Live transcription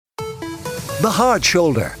The Hard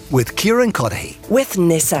Shoulder with Kieran with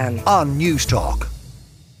Nissan on News Talk.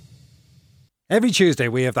 Every Tuesday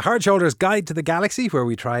we have the Hard Shoulder's Guide to the Galaxy, where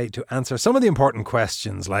we try to answer some of the important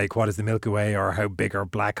questions like what is the Milky Way or how big are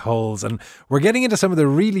black holes, and we're getting into some of the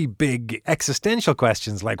really big existential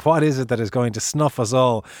questions like what is it that is going to snuff us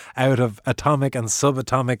all out of atomic and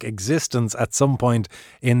subatomic existence at some point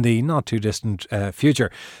in the not too distant future.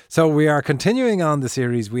 So we are continuing on the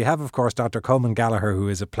series. We have, of course, Dr Colman Gallagher, who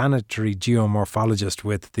is a planetary geomorphologist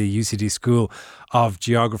with the UCD School of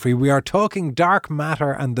Geography. We are talking dark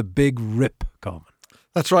matter and the Big Rip, Colman.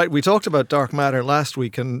 That's right. We talked about dark matter last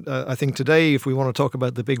week, and I think today, if we want to talk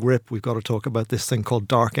about the Big Rip, we've got to talk about this thing called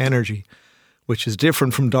dark energy, which is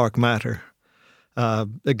different from dark matter.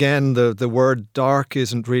 Again, the word dark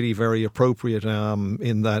isn't really very appropriate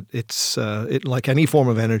in that it's like any form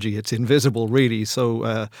of energy, it's invisible, really.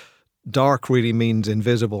 So dark really means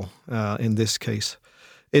invisible in this case.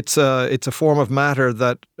 It's a form of matter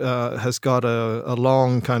that has got a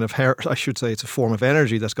long kind of I should say it's a form of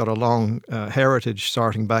energy that's got a long heritage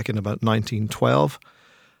starting back in about 1912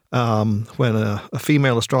 when a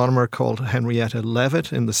female astronomer called Henrietta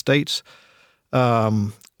Leavitt in the States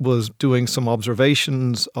was doing some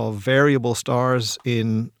observations of variable stars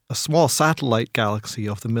in a small satellite galaxy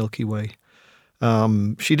of the Milky Way.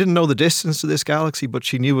 She didn't know the distance to this galaxy, but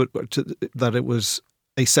she knew that it was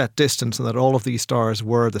a set distance and that all of these stars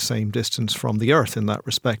were the same distance from the Earth in that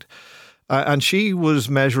respect. And she was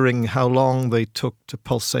measuring how long they took to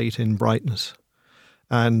pulsate in brightness.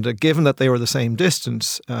 And given that they were the same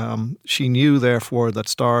distance, she knew, therefore, that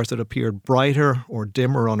stars that appeared brighter or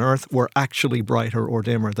dimmer on Earth were actually brighter or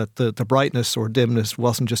dimmer, that the brightness or dimness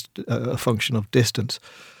wasn't just a function of distance.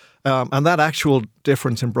 And that actual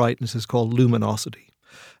difference in brightness is called luminosity.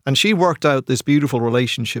 And she worked out this beautiful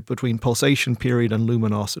relationship between pulsation period and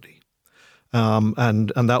luminosity.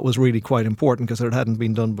 And that was really quite important because it hadn't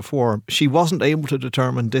been done before. She wasn't able to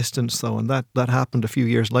determine distance, though, and that happened a few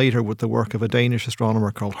years later with the work of a Danish astronomer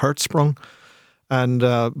called Hertzsprung. And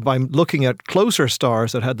by looking at closer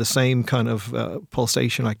stars that had the same kind of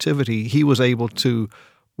pulsation activity, he was able to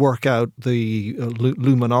work out the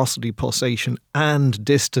luminosity, pulsation, and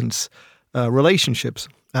distance relationships.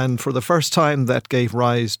 And for the first time, that gave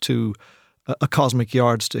rise to a cosmic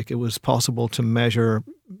yardstick. It was possible to measure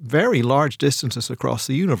very large distances across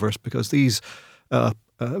the universe because these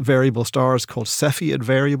variable stars called Cepheid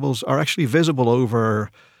variables are actually visible over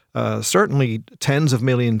certainly tens of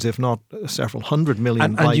millions, if not several hundred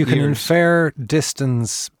million light years. And you can infer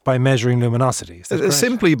distance by measuring luminosity. Is that correct?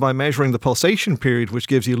 Simply by measuring the pulsation period, which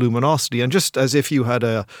gives you luminosity. And just as if you had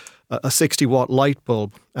a 60-watt light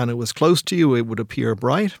bulb and it was close to you, it would appear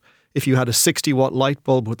bright. If you had a 60-watt light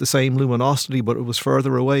bulb with the same luminosity but it was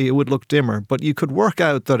further away, it would look dimmer. But you could work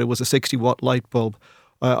out that it was a 60-watt light bulb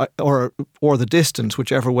or the distance,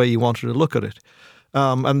 whichever way you wanted to look at it.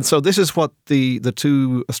 And so this is what the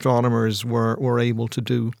two astronomers were able to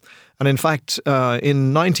do. And in fact,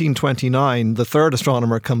 in 1929, the third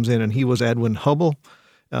astronomer comes in, and he was Edwin Hubble,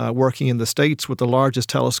 working in the States with the largest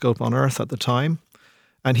telescope on Earth at the time.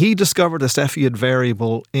 And he discovered a Cepheid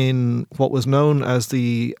variable in what was known as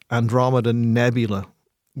the Andromeda Nebula.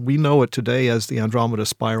 We know it today as the Andromeda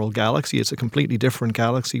Spiral Galaxy. It's a completely different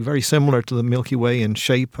galaxy, very similar to the Milky Way in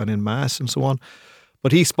shape and in mass and so on.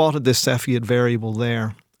 But he spotted this Cepheid variable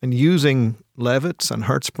there. And using Leavitt's and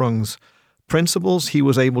Hertzsprung's principles, he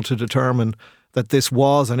was able to determine that this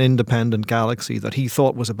was an independent galaxy that he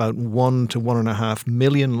thought was about 1 to 1.5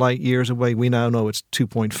 million light years away. We now know it's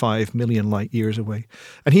 2.5 million light years away.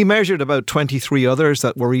 And he measured about 23 others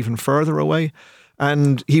that were even further away.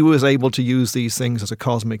 And he was able to use these things as a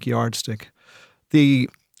cosmic yardstick. The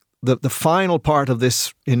final part of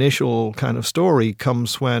this initial kind of story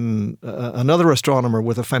comes when another astronomer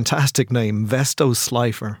with a fantastic name, Vesto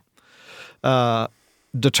Slipher,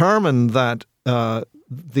 determined that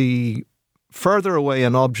the further away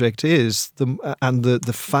an object is,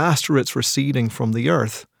 the faster it's receding from the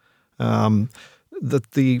Earth,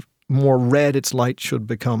 that the more red its light should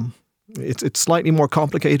become. It's slightly more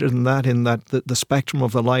complicated than that in that the spectrum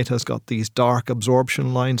of the light has got these dark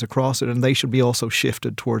absorption lines across it, and they should be also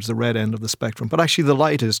shifted towards the red end of the spectrum. But actually the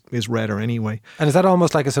light is redder anyway. And is that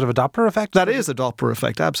almost like a sort of a Doppler effect? That is a Doppler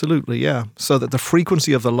effect, absolutely, yeah. So that the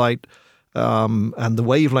frequency of the light and the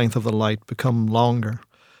wavelength of the light become longer.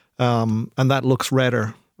 And that looks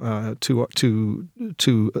redder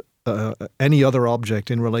to any other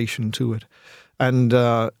object in relation to it.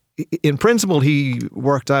 And in principle, he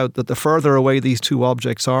worked out that the further away these two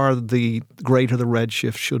objects are, the greater the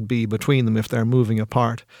redshift should be between them if they're moving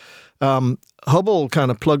apart. Hubble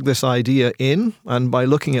kind of plugged this idea in, and by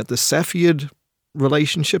looking at the Cepheid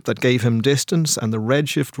relationship that gave him distance and the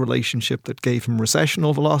redshift relationship that gave him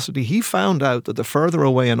recessional velocity, he found out that the further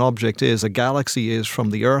away an object is, a galaxy is from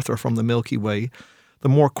the Earth or from the Milky Way, the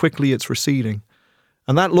more quickly it's receding.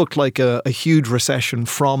 And that looked like a huge recession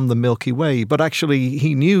from the Milky Way. But actually,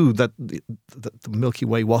 he knew that the Milky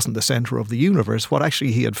Way wasn't the center of the universe. What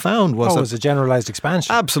actually he had found was... it was a generalized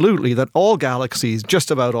expansion. Absolutely, that all galaxies, just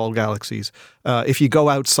about all galaxies, if you go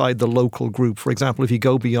outside the local group, for example, if you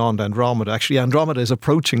go beyond Andromeda, actually Andromeda is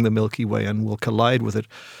approaching the Milky Way and will collide with it.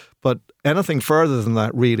 But anything further than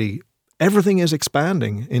that, really, everything is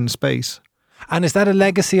expanding in space. And is that a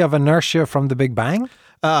legacy of inertia from the Big Bang?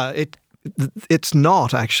 It's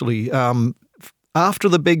not, actually. After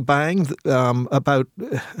the Big Bang, about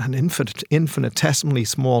an infinitesimally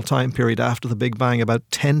small time period after the Big Bang, about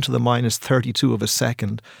 10 to the minus 32 of a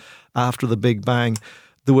second after the Big Bang,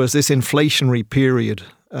 there was this inflationary period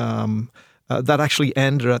that actually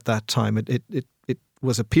ended at that time. It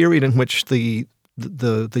was a period in which the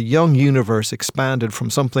young universe expanded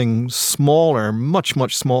from something smaller, much,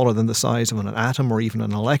 much smaller than the size of an atom or even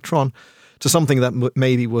an electron, to something that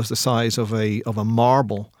maybe was the size of a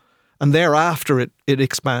marble. And thereafter it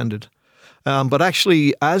expanded. But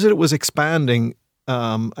actually, as it was expanding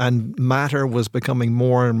and matter was becoming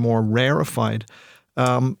more and more rarefied,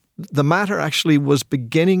 the matter actually was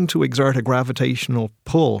beginning to exert a gravitational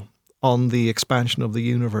pull on the expansion of the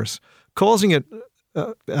universe, causing it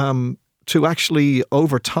to actually,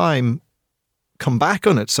 over time, come back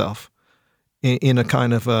on itself in a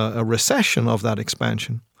kind of a recession of that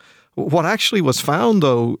expansion. What actually was found,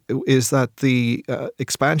 though, is that the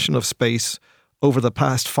expansion of space over the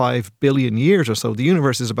past 5 billion years or so, the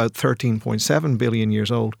universe is about 13.7 billion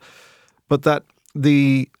years old, but that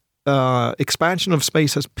the expansion of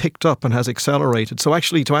space has picked up and has accelerated. So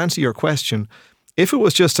actually, to answer your question, if it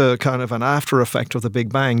was just a kind of an after effect of the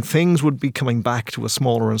Big Bang, things would be coming back to a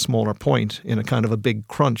smaller and smaller point in a kind of a big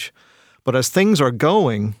crunch. But as things are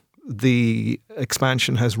going, the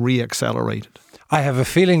expansion has re-accelerated. I have a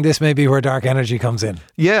feeling this may be where dark energy comes in.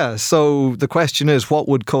 Yeah, so the question is, what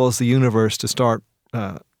would cause the universe to start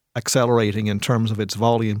accelerating in terms of its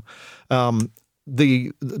volume?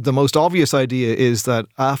 The most obvious idea is that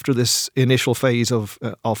after this initial phase of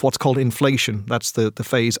what's called inflation, that's the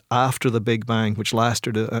phase after the Big Bang, which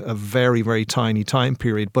lasted a very, very tiny time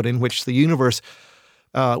period, but in which the universe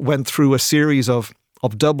went through a series of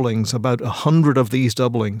doublings, about 100 of these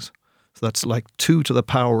doublings. So that's like 2 to the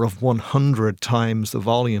power of 100 times the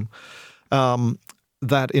volume.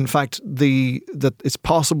 That in fact, that it's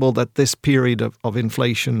possible that this period of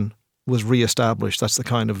inflation was reestablished. That's the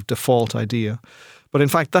kind of default idea. But in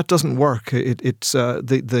fact, that doesn't work. It's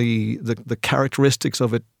the characteristics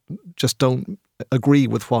of it just don't agree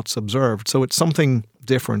with what's observed. So it's something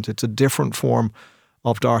different. It's a different form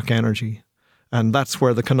of dark energy. And that's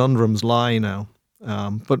where the conundrums lie now.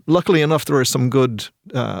 But luckily enough, there is some good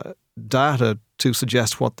data to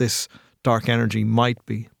suggest what this dark energy might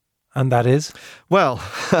be. And that is? Well,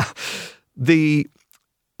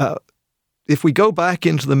 if we go back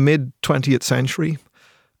into the mid-20th century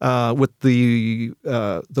with the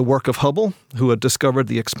work of Hubble, who had discovered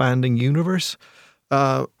the expanding universe,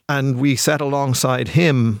 and we set alongside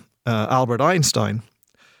him Albert Einstein,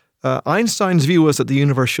 Einstein's view was that the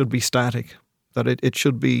universe should be static, that it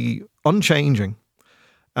should be unchanging.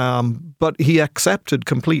 But he accepted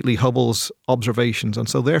completely Hubble's observations, and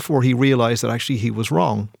so therefore he realized that actually he was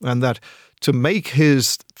wrong, and that to make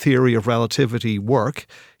his theory of relativity work,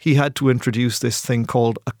 he had to introduce this thing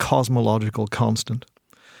called a cosmological constant.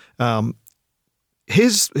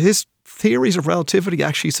 His theories of relativity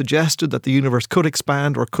actually suggested that the universe could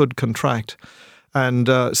expand or could contract, and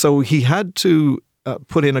so he had to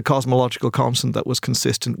put in a cosmological constant that was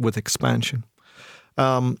consistent with expansion.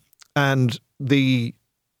 And the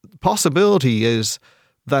possibility is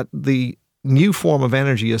that the new form of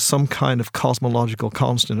energy is some kind of cosmological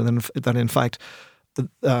constant, and that in fact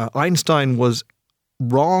Einstein was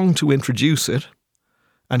wrong to introduce it,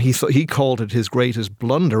 and he called it his greatest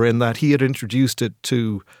blunder in that he had introduced it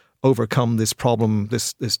to overcome this problem,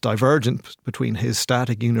 this divergence between his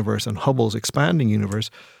static universe and Hubble's expanding universe,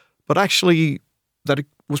 but actually that it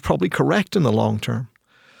was probably correct in the long term.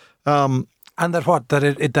 And that what? That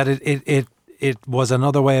it was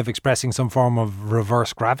another way of expressing some form of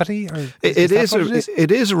reverse gravity? Or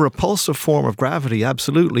it is a repulsive form of gravity,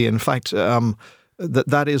 absolutely. In fact,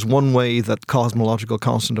 that is one way that cosmological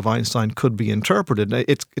constant of Einstein could be interpreted.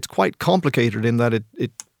 It's quite complicated in that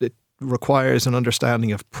it requires an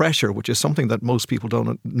understanding of pressure, which is something that most people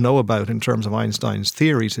don't know about in terms of Einstein's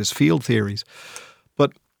theories, his field theories.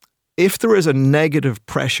 But if there is a negative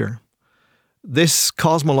pressure, this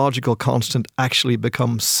cosmological constant actually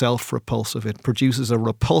becomes self-repulsive. It produces a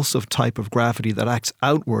repulsive type of gravity that acts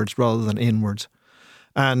outwards rather than inwards.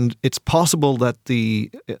 And it's possible that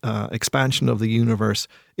the expansion of the universe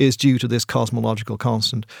is due to this cosmological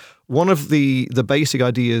constant. One of the basic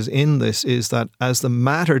ideas in this is that as the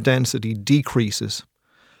matter density decreases,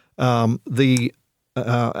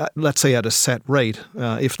 let's say at a set rate,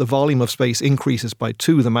 if the volume of space increases by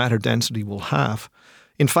 2, the matter density will halve.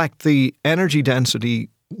 In fact, the energy density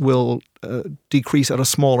will decrease at a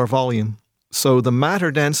smaller volume. So the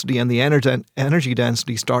matter density and the energy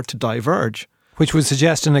density start to diverge. Which would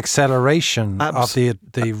suggest an acceleration of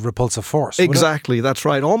the repulsive force. Exactly, that's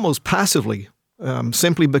right. Almost passively,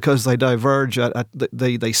 simply because they diverge,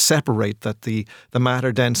 they separate, that the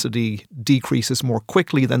matter density decreases more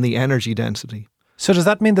quickly than the energy density. So does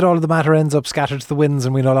that mean that all of the matter ends up scattered to the winds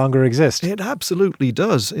and we no longer exist? It absolutely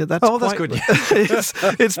does. That's good.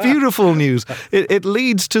 It's beautiful news. It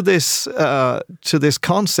leads to this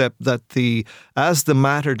concept that as the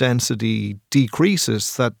matter density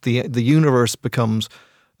decreases, that the universe becomes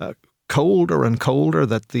colder and colder.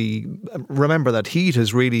 Remember that heat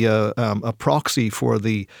is really a proxy for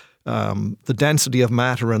the density of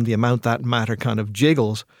matter and the amount that matter kind of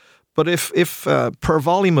jiggles. But if per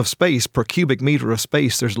volume of space, per cubic meter of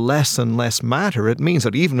space, there's less and less matter, it means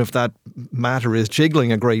that even if that matter is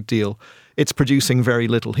jiggling a great deal, it's producing very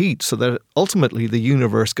little heat. So that ultimately the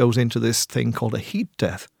universe goes into this thing called a heat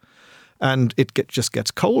death. And it just gets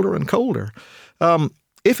colder and colder.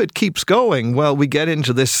 If it keeps going, well, we get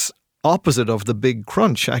into this opposite of the big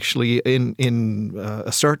crunch. Actually, in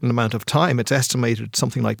a certain amount of time, it's estimated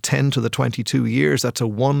something like 10 to the 22 years. That's a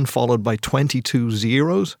 1 followed by 22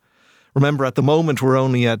 zeros. Remember, at the moment, we're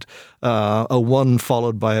only at a 1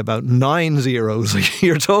 followed by about 9 zeros.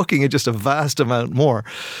 You're talking just a vast amount more.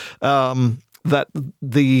 That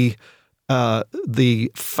the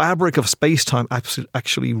fabric of space-time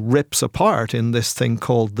actually rips apart in this thing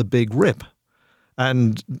called the Big Rip.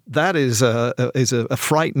 And that is a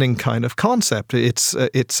frightening kind of concept. It's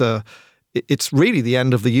really the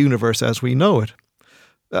end of the universe as we know it.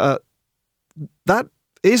 That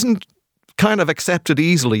isn't kind of accepted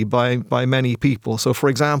easily by many people. So, for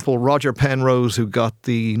example, Roger Penrose, who got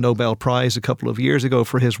the Nobel Prize a couple of years ago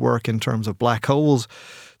for his work in terms of black holes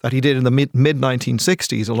that he did in the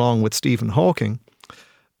mid-1960s along with Stephen Hawking,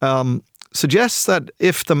 suggests that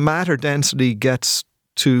if the matter density gets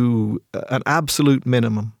to an absolute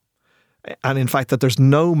minimum, and in fact that there's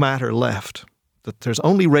no matter left, that there's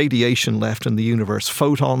only radiation left in the universe,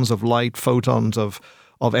 photons of light, photons of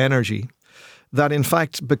energy, that in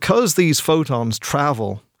fact, because these photons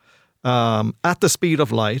travel at the speed of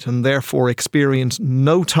light and therefore experience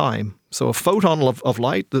no time, so a photon of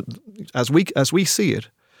light, as we see it,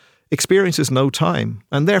 experiences no time,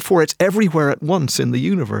 and therefore it's everywhere at once in the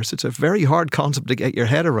universe. It's a very hard concept to get your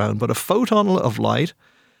head around, but a photon of light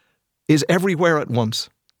is everywhere at once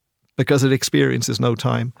because it experiences no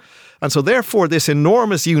time. And so therefore this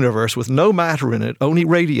enormous universe with no matter in it, only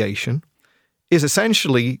radiation, is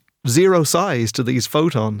essentially zero size to these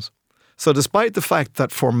photons. So despite the fact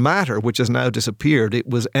that for matter, which has now disappeared, it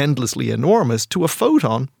was endlessly enormous, to a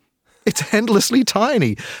photon, it's endlessly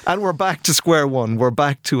tiny. And we're back to square one. We're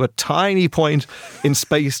back to a tiny point in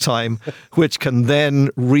space-time, which can then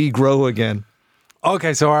regrow again.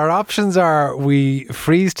 Okay, so our options are we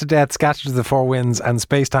freeze to death, scatter to the four winds, and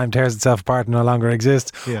space-time tears itself apart and no longer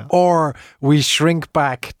exists, or we shrink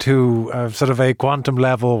back to sort of a quantum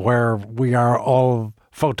level where we are all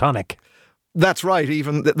photonic. That's right.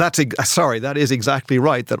 That is exactly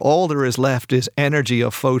right. That all there is left is energy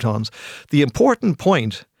of photons. The important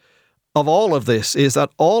point of all of this is that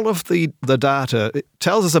all of the data, it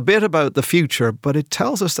tells us a bit about the future, but it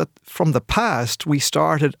tells us that from the past we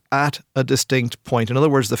started at a distinct point. In other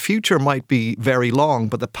words, the future might be very long,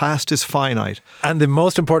 but the past is finite. And the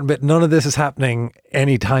most important bit, none of this is happening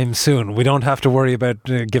anytime soon. We don't have to worry about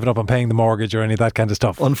giving up on paying the mortgage or any of that kind of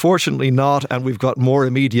stuff. Unfortunately not, and we've got more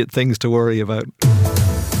immediate things to worry about.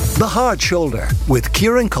 The Hard Shoulder with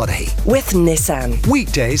Kieran Cuddihy. With Nissan.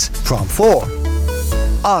 Weekdays from 4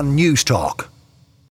 on News Talk.